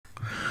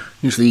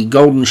Here's the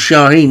Golden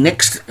Shaheen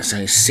next. It's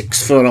a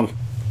 6 furlong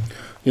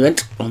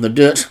event on the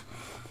dirt.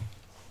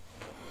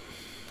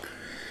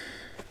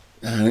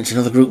 And it's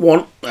another Group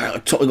 1.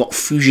 Top we got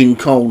Fusion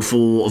Cold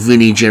for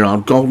Vinnie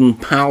Gerard. Golden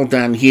Pal,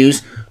 Dan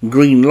Hughes.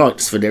 Green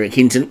Lights for Derek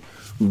Hinton.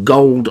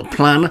 Gold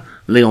Plan,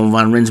 Leon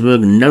van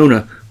Rensburg.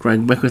 Nona,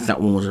 Craig Beckwith.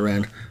 That one was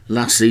around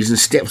last season.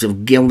 Steps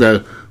of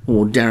Geldo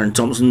or Darren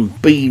Thompson.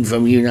 Bean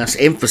from UNAS.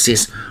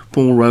 Emphasis,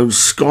 Paul Rhodes.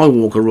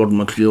 Skywalker, Rod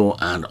McClure.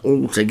 And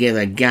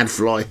Altogether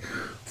Gadfly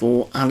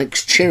for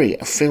Alex Cherry.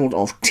 A field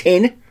of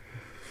 10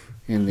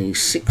 in the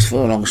 6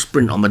 furlong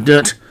sprint on the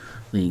dirt.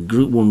 The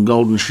Group 1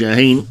 Golden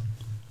Shaheen.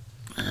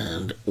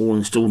 And all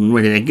installed and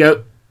ready to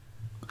go.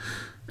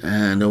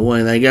 And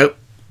away they go.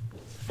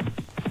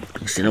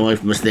 Sitting away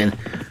from us then.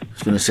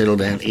 It's going to settle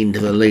down into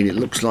the lead. It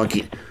looks like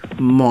it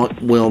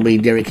might well be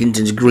Derek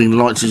Hinton's Green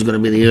Lights who's going to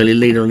be the early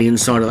leader. On the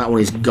inside of that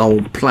one is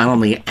Gold Plan.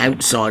 On the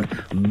outside,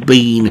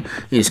 Bean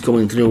is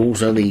coming through.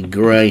 Also the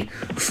grey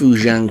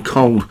Fujian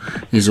Cold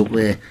is up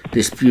there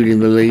disputing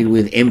the lead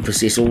with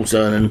Emphasis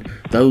also. And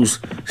those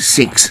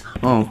 6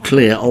 are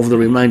clear of the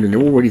remainder.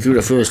 They're already through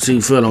the first 2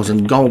 furlongs,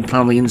 and Gold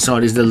Plan on the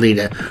inside is the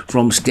leader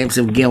from Steps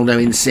of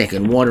Geldo in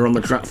second. Wider on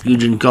the track,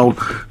 Fusion Gold.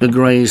 The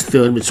grey is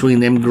third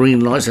between them, Green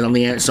Lights, and on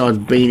the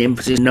outside, Bean,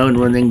 Emphasis,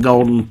 Nona, and then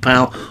Golden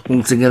Pal.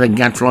 Altogether,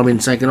 Gadfly been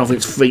taken off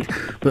its feet,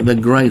 but the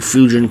grey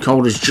Fusion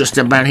Cold has just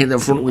about hit the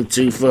front with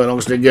 2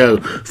 furlongs to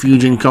go.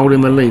 Fusion Cold in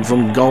the lead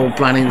from Gold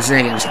Plan in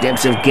second.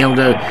 Steps of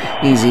Geldo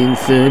is in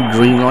third.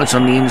 Green Lights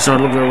on the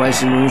inside, look at the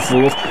racing room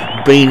fourth.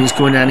 Bean is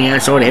coming down the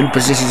outside.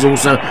 Emphasis is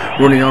also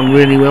running on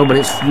really well, but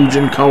it's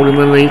Fusion Cold in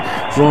the lead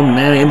from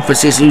now.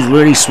 Emphasis, who's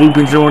really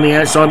swooping through on the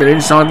outside. They're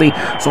inside the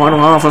final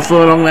half a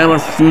furlong now,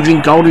 and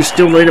Fusion Cold is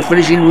still there to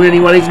finish in really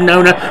well. It's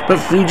Nona, but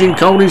Fusion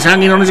Cold is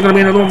hanging on. It's going to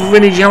be another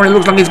finish here. It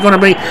looks like it's going to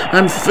be,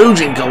 and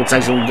Fusion Cold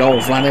takes some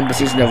Gold Plan.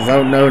 Emphasis to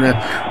vote. Nona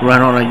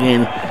ran on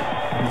again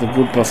with a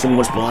good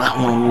performance, but that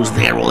one was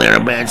there or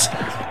thereabouts.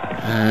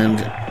 And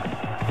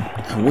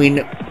a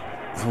win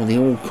for the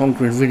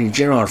all-conquering Vinnie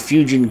Gerard.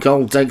 Fusion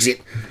Cold takes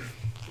it.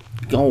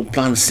 Gold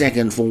Plan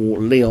second for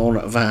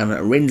Leon van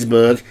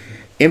Rensburg.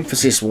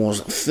 Emphasis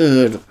was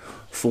third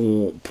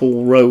for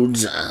Paul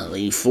Rhodes.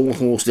 The 4th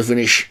horse to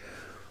finish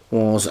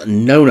was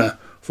Nona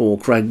for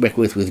Craig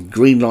Beckwith, with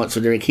Green Lights for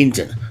Derek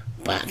Hinton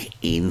back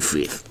in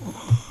 5th.